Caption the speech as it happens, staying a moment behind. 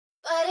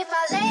But if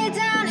I lay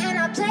down and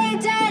I play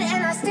dead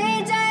and I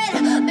stay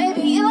dead,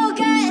 maybe you'll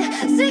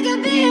get sick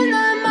of being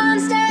the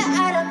monster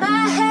out of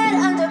my head,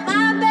 under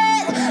my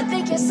bed,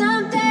 thinking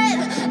something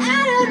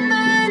out of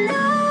my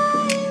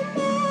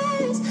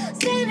nightmares,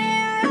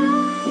 standing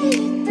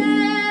right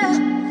there.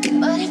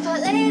 But if I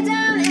lay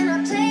down and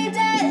I play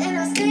dead and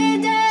I stay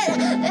dead,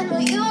 then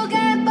will you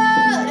get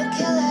bored of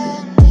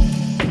killing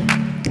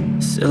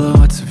me?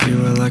 Silhouettes of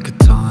you are like a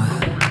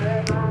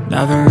taunt.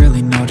 Never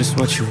really know just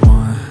what you want.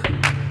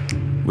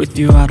 With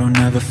you I don't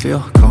ever feel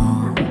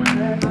calm.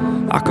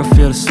 I can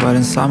feel the sweat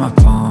inside my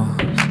palms.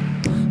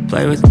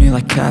 Play with me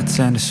like cats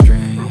and a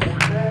string.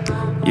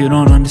 You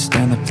don't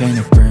understand the pain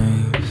it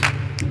brings.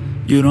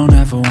 You don't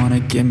ever wanna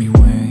give me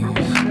wings.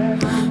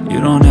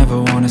 You don't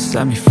ever wanna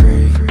set me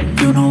free.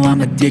 You know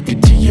I'm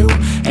addicted to you,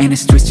 and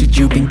it's twisted,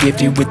 you've been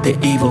gifted with the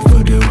evil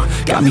voodoo.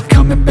 Got me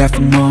coming back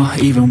for more,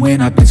 even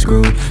when I've been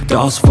screwed.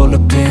 Dolls full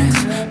of pins,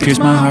 pierce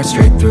my heart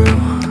straight through.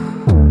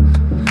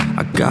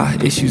 I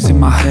got issues in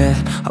my head,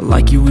 I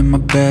like you in my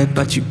bed,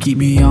 but you keep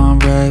me on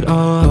red.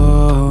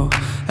 Oh,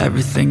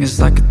 everything is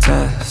like a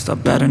test, I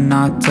better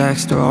not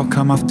text or I'll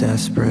come off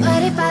desperate.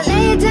 But if I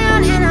lay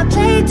down and I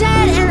play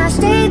dead and I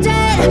stay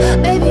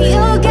dead, baby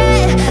you'll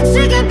get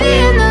sick of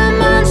being the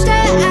monster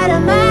out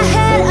of my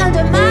head,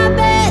 under my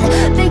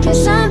bed, thinking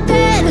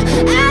something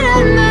out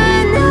of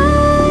my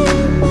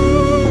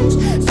nightmares,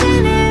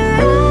 standing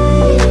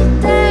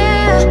right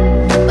there.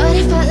 But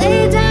if I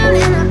lay down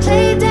and I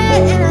play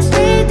dead and I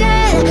stay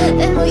dead,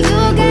 then will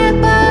you get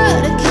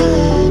bored of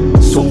killing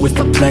me? So if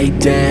I play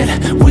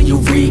dead, will you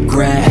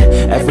regret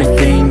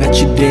everything that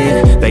you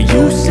did, that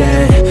you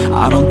said?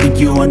 I don't think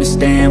you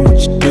understand what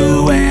you're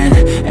doing,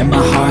 and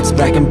my heart's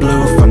black and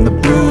blue from the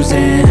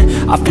bruising.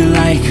 I feel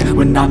like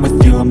when I'm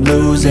with you I'm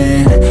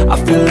losing. I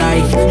feel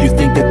like you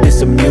think that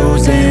this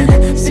amusing,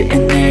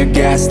 sitting there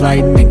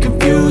gaslighting and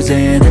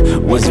confusing.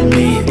 Was it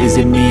me? Is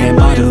it me? Am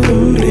I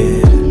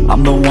deluded?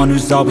 I'm the one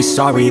who's always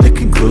sorry, the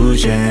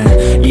conclusion,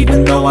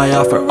 even though I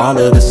offer all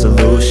of the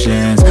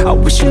solutions. I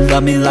wish you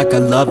loved me like I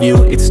love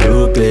you, it's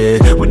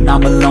stupid. When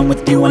I'm alone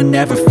with you I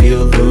never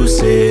feel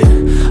lucid.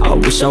 I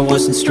wish I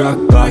wasn't struck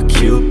by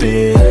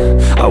Cupid.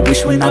 I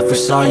wish when I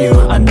first saw you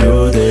I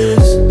knew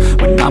this.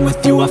 When I'm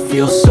with you I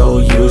feel so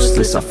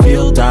useless, I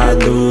feel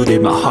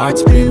diluted, my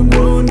heart's been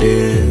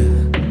wounded.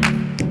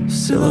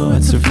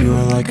 Silhouettes of you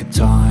are like a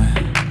taunt.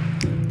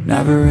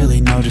 Never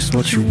really know just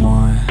what you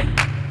want.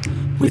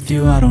 With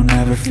you I don't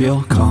ever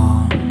feel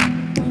calm.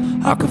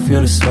 I can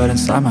feel the sweat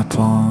inside my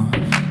palms.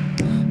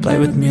 Play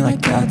with me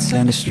like cats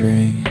and a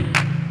string.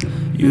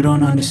 You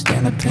don't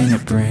understand the pain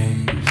it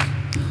brings.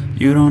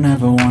 You don't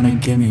ever wanna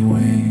give me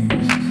wings.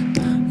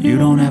 You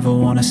don't ever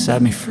wanna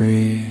set me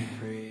free.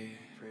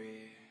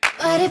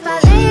 But if I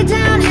lay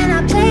down and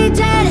I play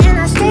dead and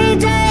I stay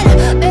dead,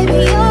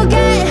 baby you'll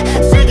get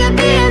sick of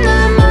being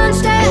the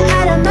monster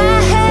out of my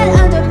head,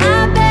 under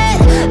my bed,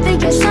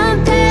 thinking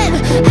something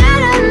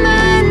out of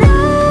my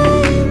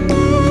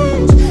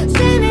nightmares,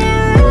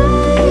 standing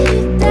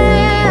right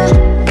there.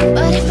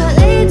 But if I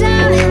lay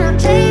down and I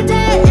play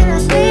dead and I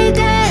stay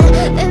dead,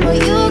 then will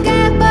you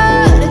get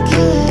bored of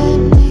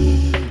killing me?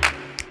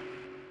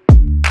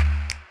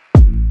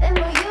 Then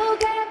will you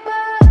get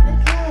bored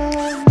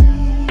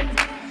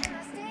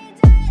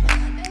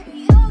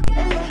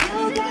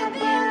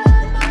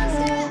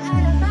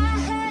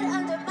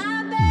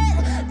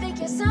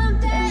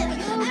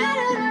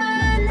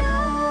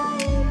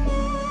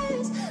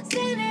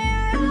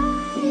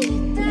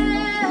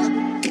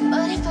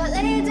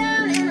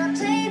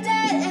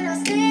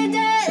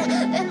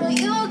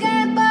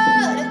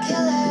of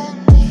killing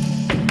me?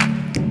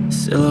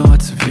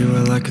 Silhouettes of you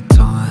are like a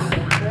taunt.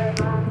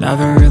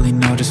 Never really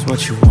know just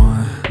what you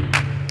want.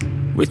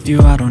 With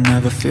you I don't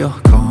ever feel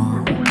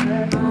calm.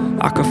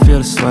 I can feel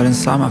the sweat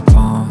inside my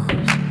palms.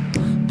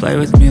 Play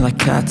with me like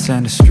cats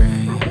and a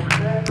string.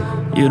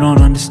 You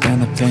don't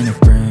understand the pain it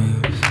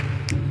brings.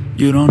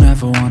 You don't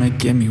ever wanna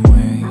give me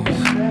wings.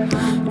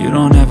 You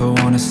don't ever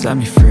wanna set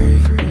me free.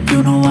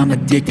 You know I'm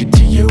addicted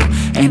to you,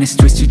 and it's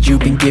twisted, you've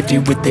been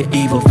gifted with the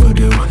evil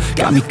voodoo.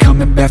 Got me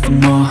coming back for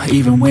more,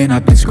 even when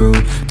I've been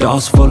screwed.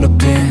 Dolls full of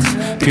pins,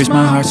 pierce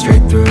my heart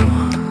straight through.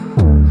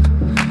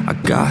 I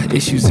got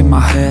issues in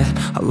my head,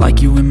 I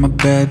like you in my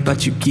bed,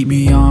 but you keep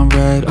me on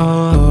red.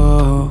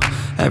 Oh,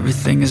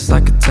 everything is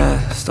like a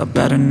test, I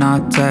better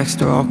not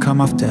text or I'll come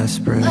off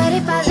desperate. But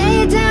if I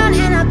lay down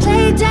and I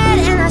play dead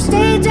and I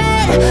stay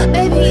dead,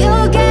 baby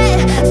you'll get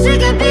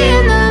sick of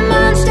being the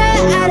monster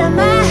out of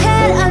my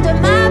head, under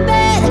my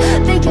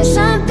bed, thinking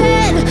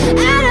something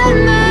out of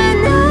my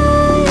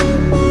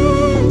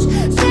nightmares,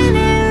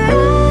 standing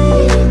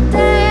right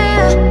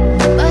there.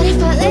 But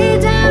if I lay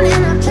down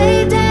and I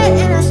play dead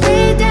and I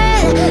stay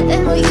dead,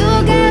 then will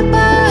you get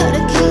bored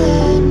of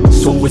killing me?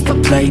 So if I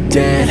play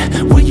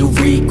dead, will you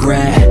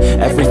regret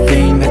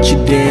everything that you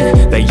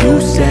did, that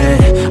you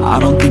said? I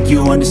don't think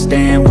you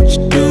understand what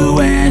you're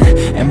doing,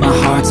 and my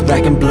heart's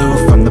black and blue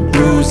from the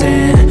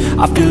bruising.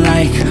 I feel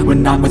like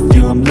when I'm with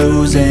you I'm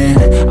losing.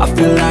 I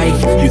feel like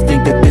you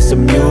think that this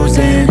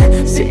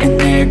amusing, sitting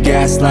there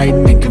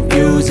gaslighting and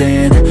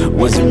confusing.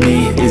 Was it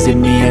me? Is it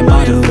me? Am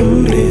I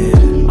deluded?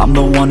 I'm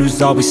the one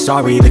who's always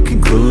sorry, the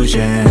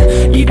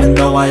conclusion. Even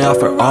though I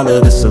offer all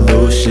of the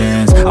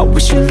solutions, I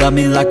wish you loved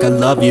me like I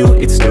love you,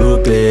 it's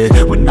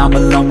stupid. When I'm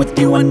alone with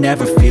you I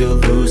never feel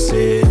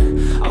lucid.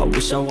 I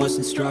wish I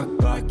wasn't struck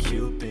by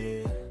Cupid.